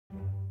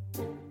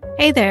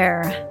Hey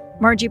there,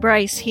 Margie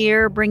Bryce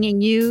here, bringing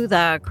you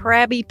the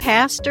Crabby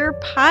Pastor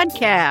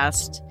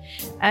podcast.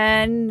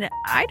 And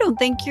I don't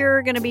think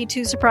you're going to be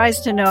too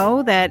surprised to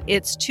know that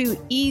it's too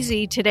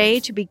easy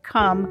today to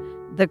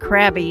become the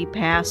Crabby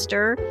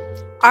Pastor.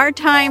 Our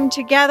time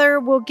together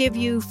will give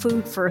you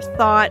food for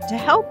thought to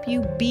help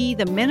you be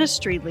the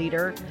ministry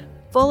leader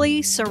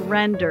fully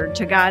surrendered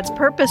to God's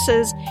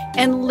purposes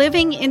and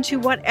living into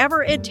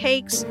whatever it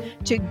takes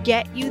to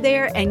get you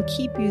there and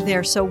keep you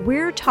there. So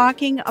we're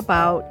talking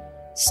about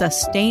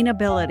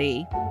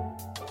sustainability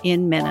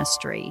in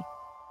ministry.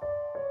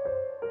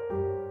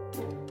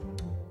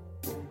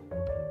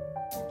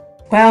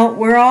 Well,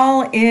 we're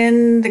all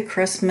in the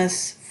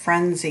Christmas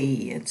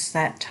frenzy. It's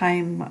that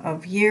time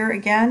of year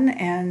again,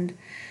 and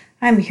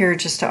I'm here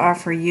just to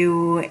offer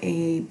you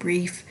a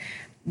brief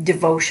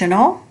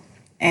devotional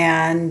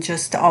and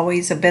just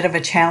always a bit of a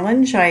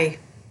challenge. I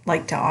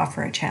like to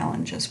offer a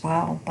challenge as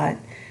well, but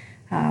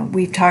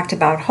we've talked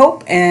about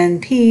hope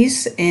and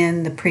peace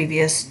in the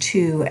previous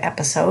 2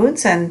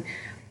 episodes, and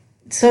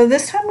so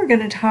this time we're going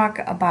to talk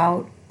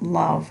about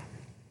love.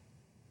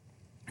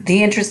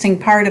 The interesting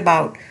part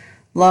about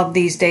love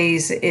these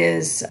days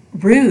is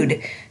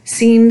rude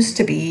seems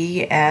to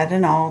be at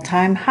an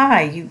all-time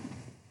high. You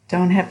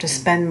don't have to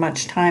spend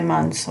much time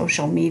on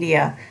social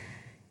media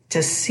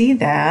to see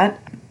that.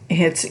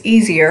 It's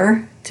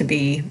easier to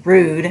be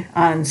rude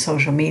on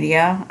social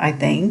media, I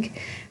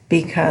think,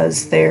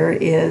 because there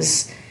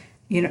is,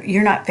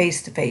 you're not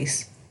face to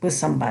face with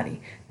somebody.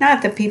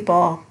 Not that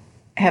people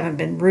haven't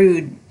been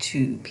rude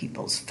to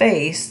people's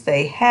face,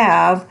 they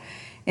have.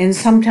 And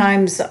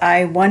sometimes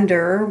I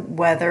wonder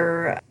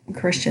whether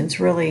Christians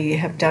really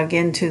have dug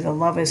into the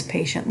love is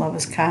patient, love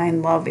is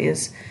kind, love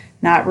is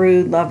not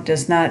rude, love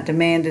does not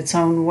demand its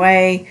own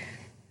way.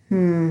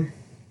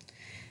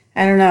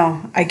 I don't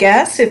know. I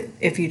guess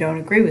if you don't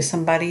agree with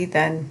somebody,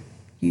 then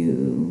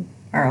you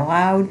are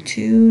allowed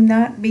to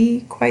not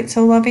be quite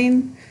so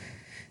loving.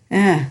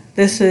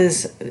 This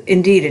is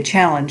indeed a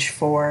challenge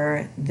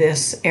for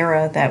this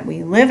era that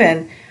we live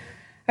in.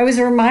 I was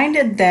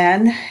reminded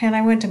then, and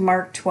I went to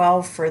Mark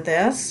 12 for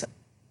this,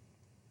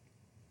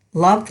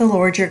 love the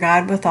Lord your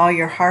God with all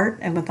your heart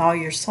and with all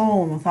your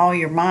soul and with all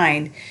your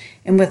mind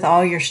and with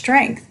all your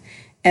strength.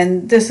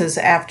 And this is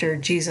after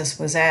Jesus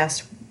was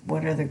asked,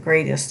 what are the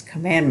greatest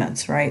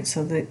commandments, right?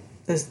 So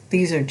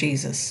these are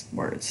Jesus'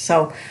 words.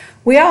 So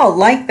we all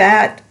like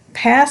that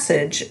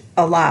passage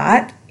a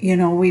lot.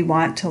 We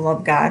want to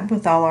love God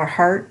with all our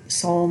heart,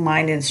 soul,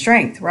 mind, and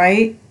strength,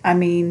 right? I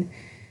mean,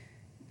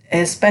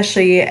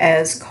 especially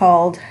as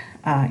called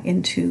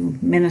into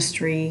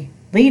ministry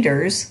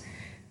leaders,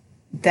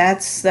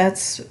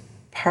 that's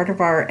part of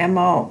our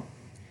MO.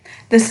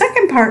 The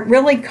second part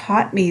really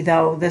caught me,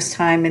 though, this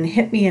time and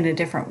hit me in a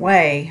different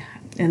way.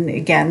 And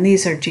again,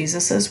 these are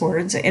Jesus's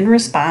words in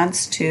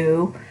response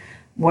to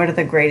what are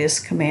the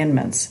greatest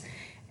commandments.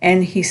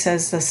 And he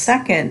says the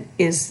second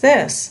is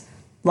this,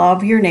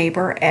 love your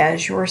neighbor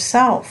as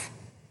yourself.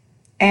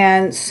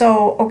 And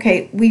so,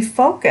 we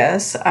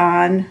focus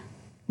on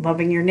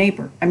loving your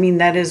neighbor. I mean,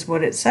 that is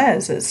what it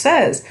says. It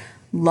says,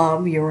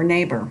 love your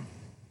neighbor.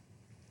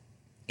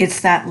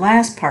 It's that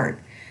last part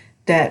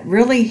that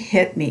really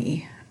hit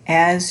me,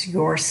 as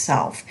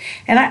yourself.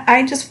 And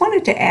I just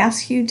wanted to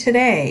ask you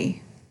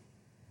today,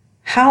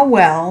 how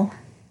well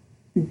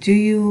do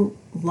you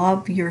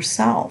love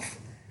yourself?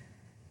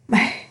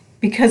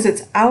 Because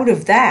it's out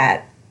of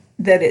that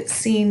it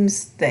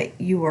seems that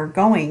you are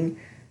going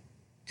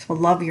to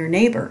love your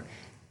neighbor.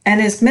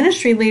 And as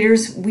ministry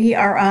leaders, we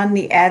are on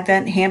the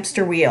Advent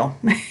hamster wheel.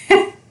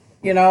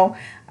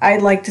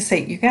 I'd like to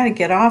say you got to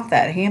get off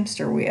that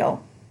hamster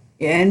wheel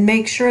and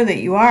make sure that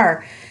you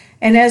are.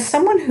 And as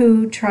someone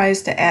who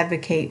tries to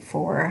advocate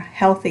for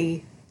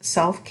healthy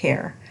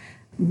self-care,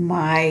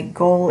 my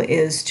goal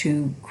is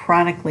to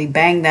chronically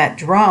bang that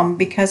drum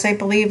because I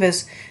believe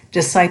as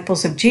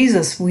disciples of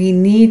Jesus, we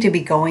need to be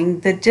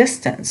going the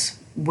distance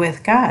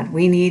with God.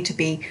 We need to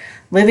be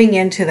living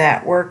into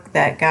that work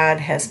that God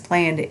has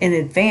planned in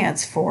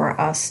advance for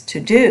us to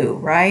do,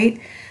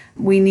 right?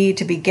 We need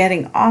to be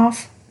getting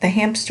off the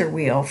hamster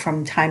wheel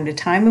from time to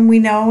time, and we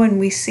know and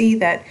we see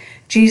that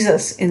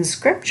Jesus in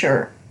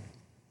Scripture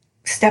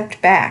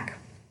stepped back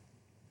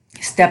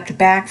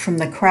from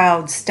the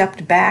crowd,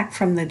 stepped back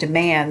from the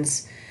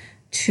demands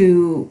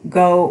to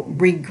go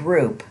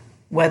regroup,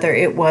 whether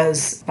it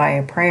was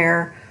via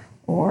prayer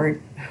or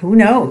who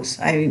knows.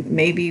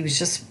 Maybe he was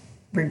just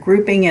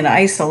regrouping in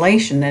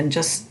isolation and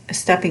just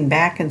stepping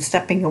back and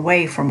stepping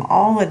away from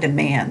all the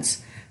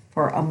demands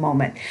for a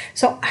moment.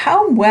 So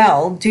how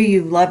well do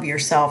you love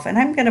yourself? And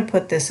I'm going to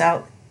put this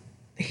out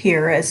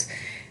here as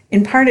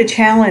in part a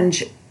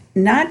challenge,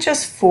 not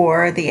just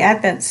for the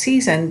Advent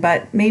season,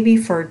 but maybe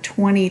for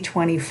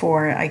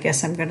 2024. I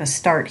guess I'm going to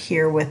start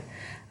here with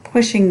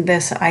pushing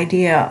this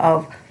idea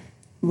of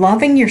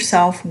loving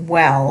yourself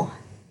well,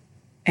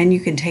 and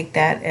you can take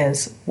that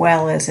as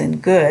well as in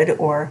good,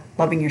 or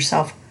loving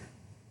yourself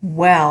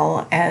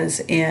well as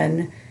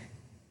in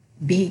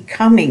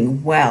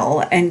becoming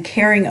well and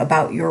caring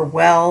about your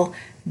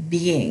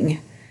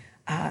well-being.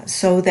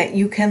 so that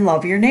you can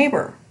love your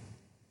neighbor,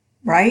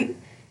 right?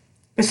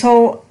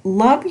 So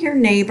love your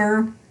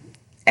neighbor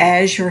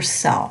as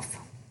yourself.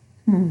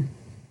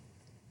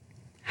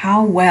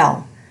 How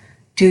well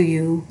do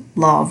you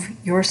love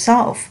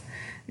yourself?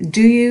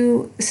 Do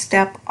you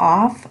step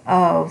off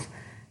of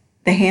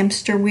the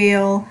hamster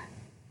wheel?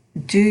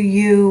 Do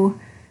you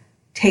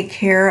take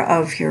care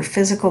of your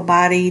physical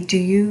body? Do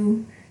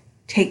you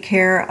take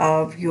care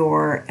of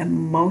your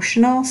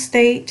emotional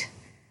state?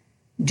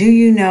 Do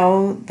you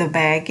know the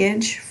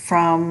baggage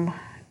from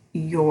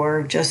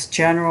your just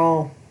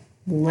general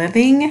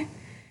living?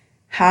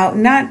 How,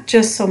 not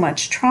just so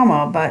much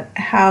trauma, but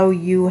how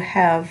you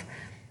have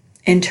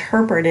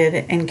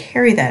interpreted and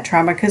carry that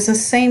trauma, because the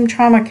same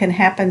trauma can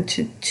happen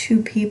to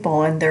two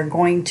people and they're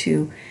going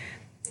to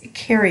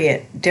carry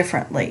it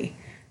differently.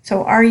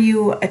 So are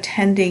you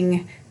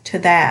attending to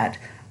that?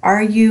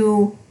 Are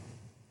you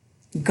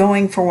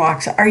going for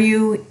walks? Are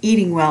you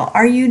eating well?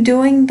 Are you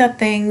doing the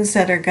things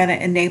that are going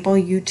to enable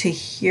you to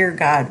hear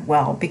God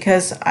well?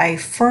 Because I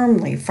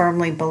firmly,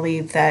 firmly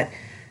believe that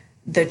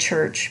the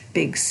church,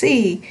 big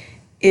C,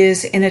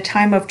 is in a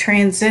time of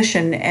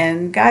transition,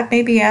 and God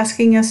may be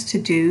asking us to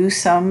do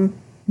some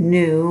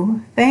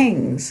new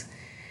things.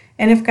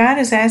 And if God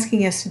is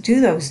asking us to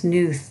do those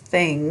new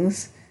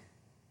things,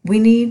 we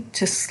need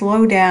to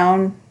slow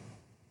down,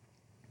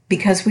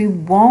 because we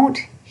won't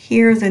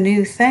hear the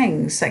new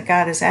things that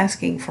God is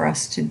asking for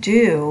us to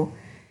do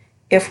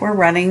if we're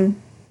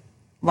running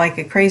like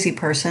a crazy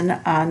person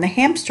on the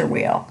hamster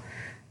wheel.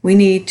 We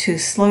need to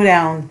slow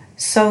down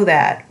so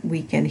that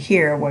we can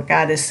hear what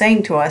God is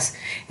saying to us,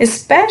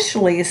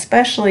 especially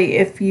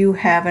if you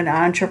have an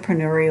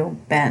entrepreneurial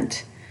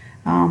bent.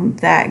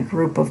 That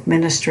group of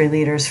ministry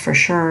leaders for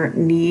sure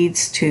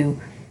needs to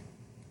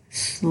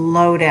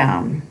slow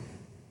down.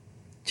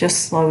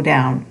 Just slow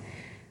down.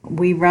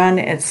 We run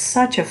at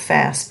such a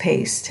fast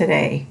pace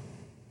today,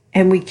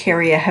 and we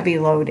carry a heavy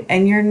load,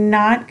 and you're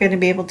not going to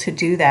be able to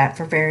do that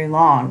for very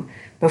long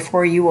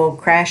before you will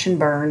crash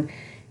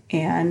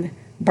and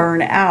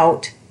burn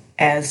out,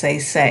 as they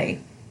say.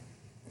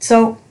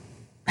 So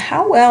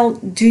how well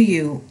do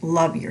you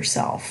love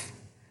yourself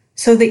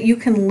so that you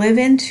can live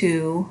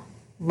into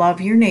love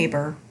your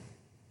neighbor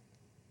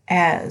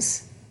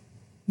as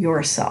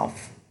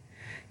yourself?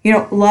 You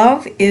know,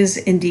 love is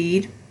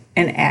indeed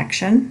an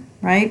action,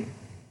 right?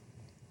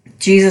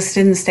 Jesus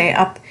didn't stay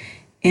up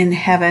in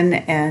heaven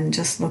and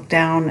just look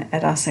down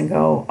at us and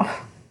go,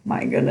 oh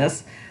my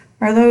goodness,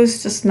 are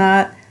those just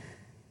not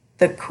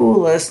the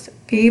coolest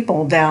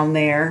people down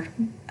there?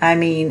 I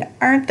mean,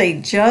 aren't they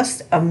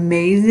just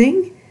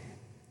amazing?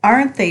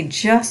 Aren't they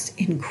just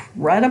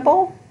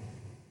incredible?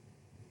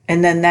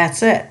 And then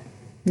that's it.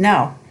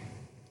 No.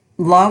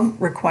 Love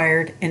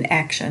required an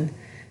action.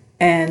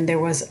 And there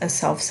was a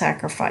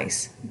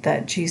self-sacrifice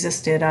that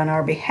Jesus did on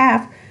our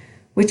behalf,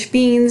 which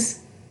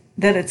means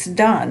that it's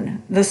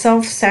done. The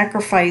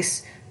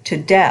self-sacrifice to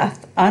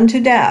death,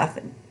 unto death,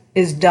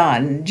 is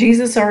done.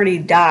 Jesus already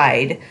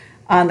died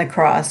on the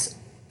cross,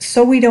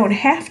 so we don't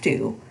have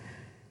to.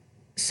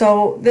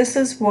 So this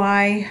is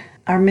why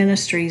our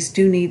ministries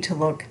do need to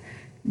look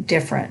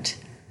different.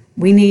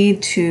 We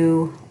need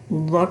to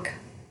look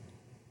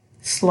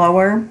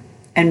slower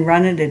and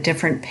run at a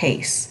different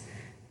pace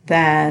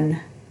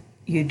than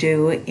you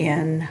do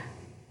in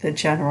the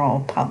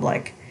general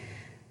public.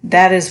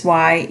 That is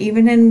why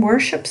even in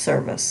worship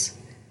service,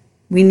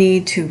 we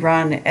need to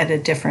run at a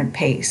different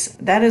pace.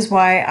 That is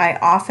why I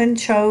often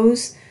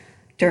chose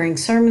during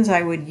sermons,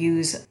 I would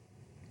use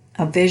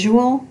a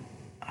visual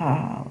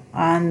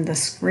on the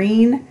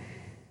screen,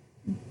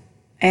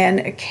 and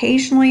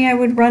occasionally I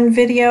would run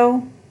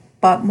video,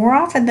 but more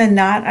often than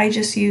not, I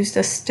just used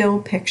a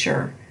still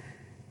picture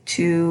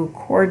to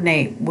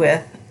coordinate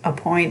with a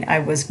point I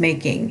was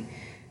making.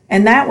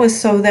 And that was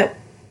so that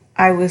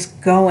I was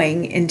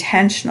going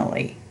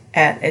intentionally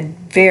at a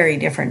very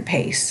different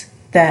pace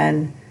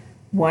than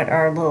what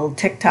our little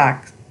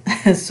TikTok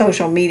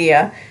social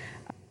media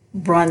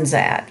runs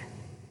at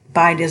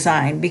by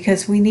design,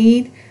 because we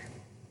need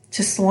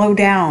to slow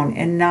down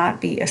and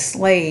not be a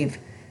slave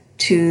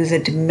to the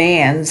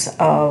demands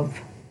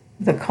of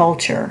the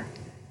culture.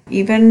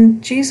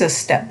 Even Jesus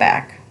stepped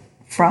back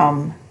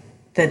from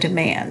the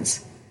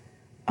demands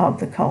of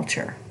the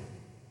culture,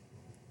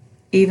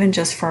 even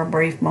just for a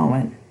brief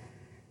moment.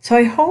 So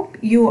I hope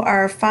you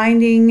are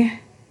finding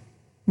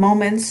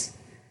moments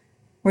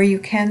where you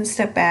can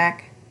step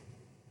back,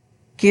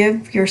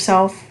 give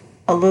yourself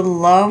a little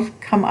love,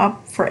 come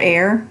up for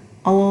air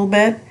a little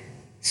bit,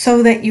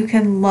 so that you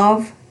can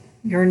love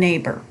your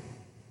neighbor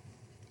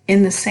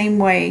in the same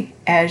way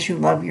as you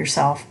love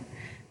yourself.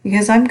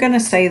 Because I'm going to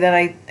say that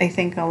I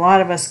think a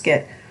lot of us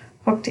get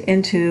hooked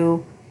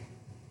into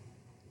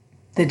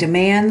the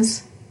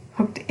demands,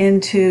 hooked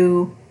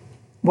into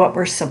what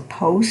we're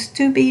supposed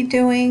to be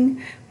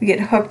doing. We get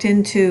hooked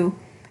into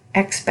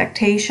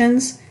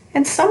expectations,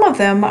 and some of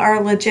them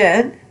are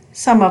legit.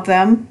 Some of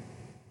them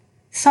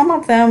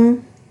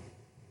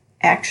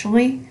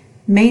actually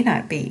may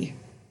not be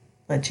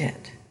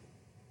legit.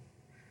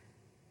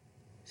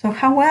 So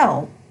how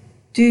well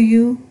do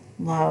you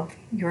love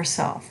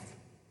yourself?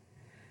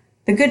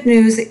 The good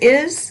news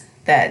is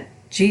that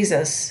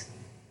Jesus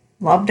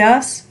loved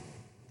us,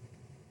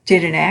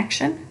 did an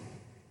action,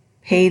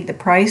 paid the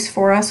price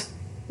for us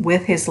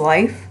with his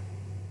life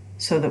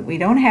so that we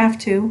don't have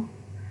to.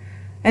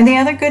 And the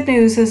other good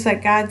news is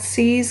that God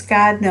sees,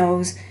 God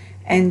knows,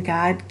 and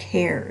God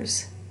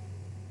cares.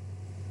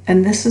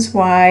 And this is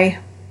why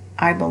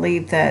I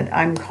believe that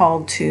I'm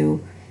called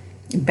to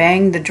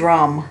bang the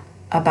drum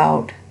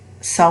about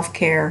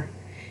self-care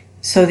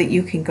so that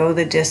you can go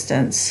the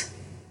distance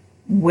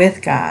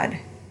with God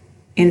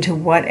into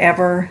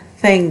whatever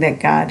thing that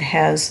God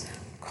has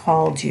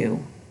called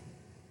you.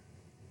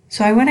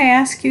 So I want to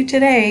ask you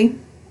today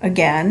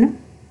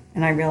again,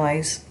 and I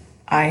realize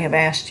I have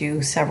asked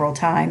you several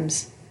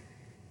times,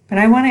 but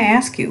I want to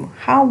ask you,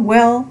 how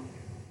well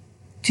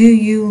do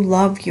you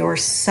love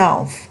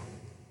yourself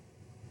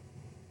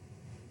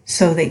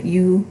so that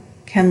you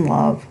can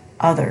love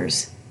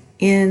others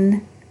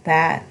in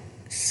that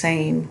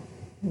same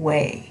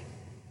way?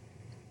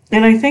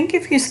 And I think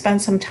if you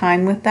spend some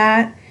time with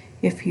that,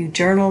 if you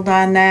journaled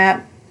on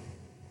that,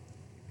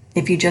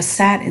 if you just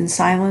sat in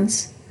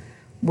silence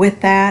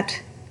with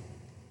that,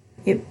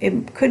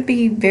 it could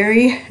be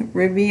very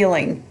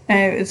revealing.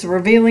 It's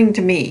revealing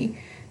to me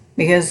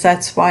because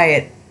that's why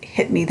it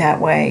hit me that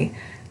way.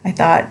 I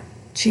thought,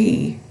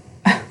 gee,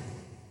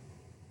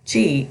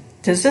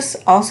 does this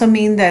also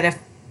mean that if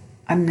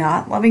I'm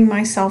not loving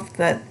myself,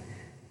 that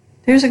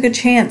there's a good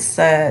chance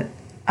that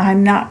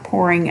I'm not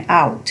pouring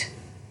out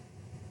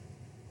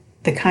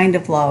the kind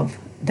of love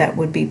that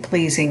would be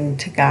pleasing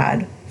to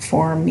God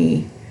for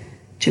me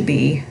to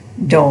be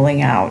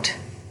doling out,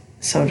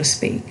 so to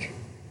speak.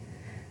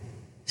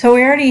 So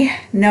we already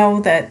know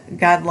that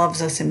God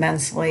loves us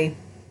immensely,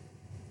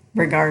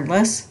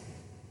 regardless,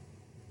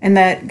 and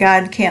that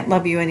God can't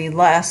love you any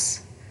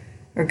less,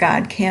 or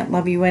God can't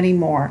love you any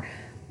more.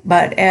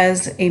 But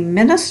as a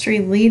ministry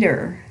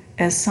leader,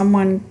 as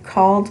someone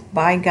called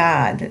by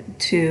God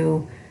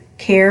to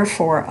care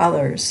for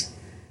others,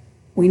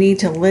 we need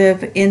to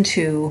live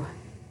into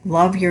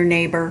love your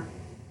neighbor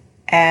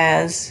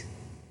as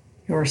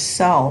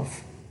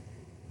yourself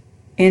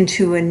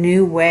into a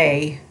new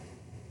way.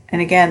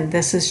 And again,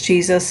 this is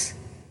Jesus,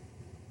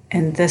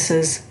 and this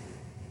is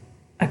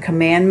a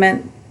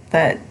commandment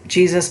that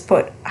Jesus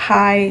put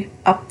high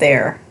up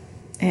there.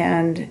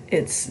 And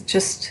it's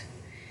just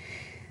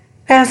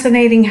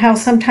fascinating how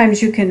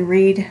sometimes you can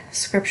read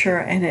scripture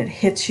and it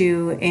hits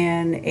you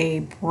in a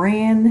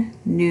brand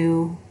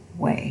new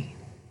way.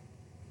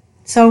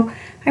 So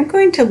I'm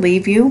going to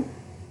leave you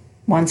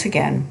once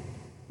again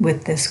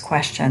with this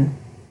question.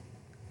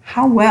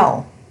 How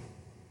well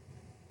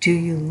do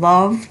you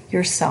love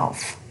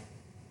yourself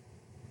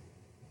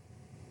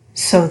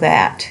so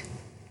that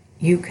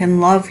you can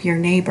love your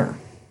neighbor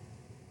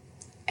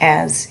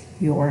as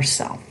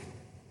yourself?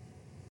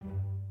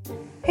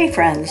 Hey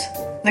friends,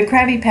 the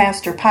Crabby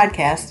Pastor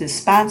podcast is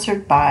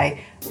sponsored by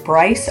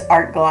Bryce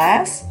Art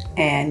Glass,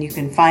 and you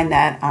can find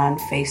that on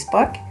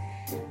Facebook.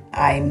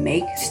 I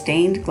make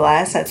stained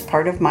glass, that's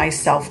part of my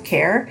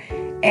self-care.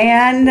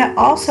 And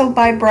also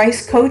by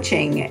Bryce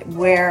Coaching,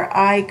 where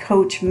I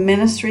coach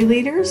ministry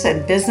leaders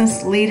and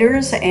business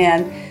leaders.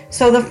 And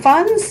so the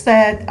funds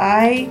that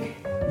I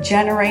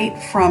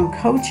generate from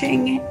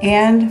coaching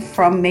and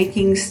from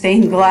making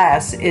stained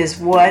glass is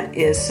what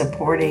is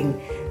supporting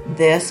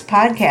this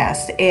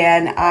podcast.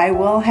 And I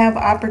will have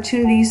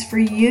opportunities for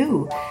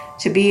you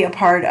to be a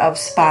part of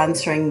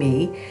sponsoring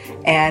me.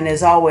 And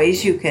as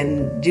always, you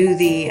can do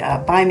the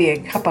buy me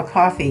a cup of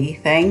coffee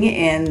thing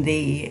in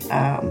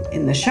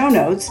the show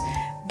notes.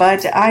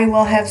 But I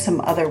will have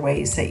some other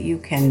ways that you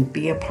can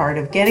be a part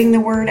of getting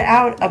the word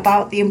out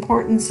about the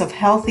importance of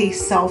healthy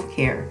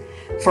self-care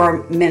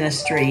for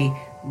ministry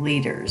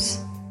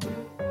leaders.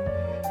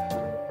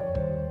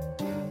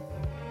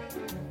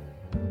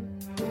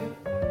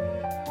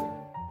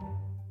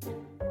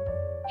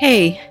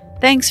 Hey,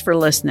 thanks for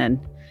listening.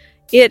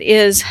 It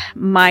is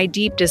my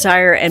deep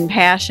desire and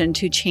passion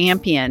to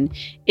champion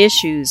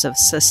issues of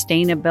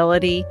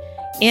sustainability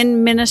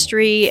in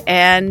ministry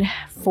and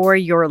for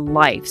your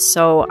life.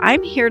 So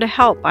I'm here to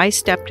help. I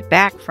stepped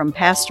back from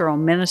pastoral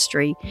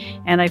ministry,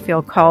 and I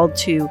feel called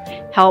to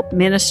help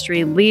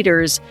ministry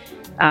leaders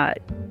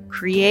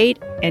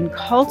create and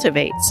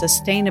cultivate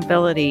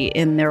sustainability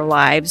in their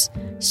lives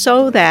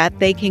so that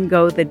they can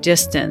go the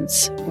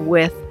distance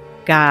with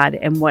God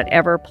and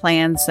whatever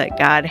plans that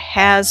God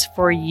has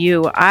for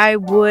you. I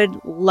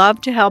would love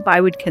to help.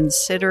 I would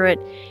consider it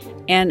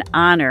an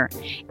honor.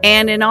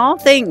 And in all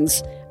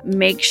things,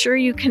 make sure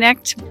you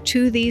connect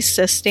to these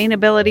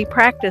sustainability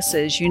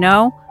practices,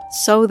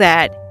 so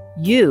that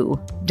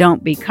you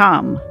don't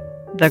become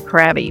the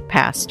crabby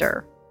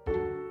pastor.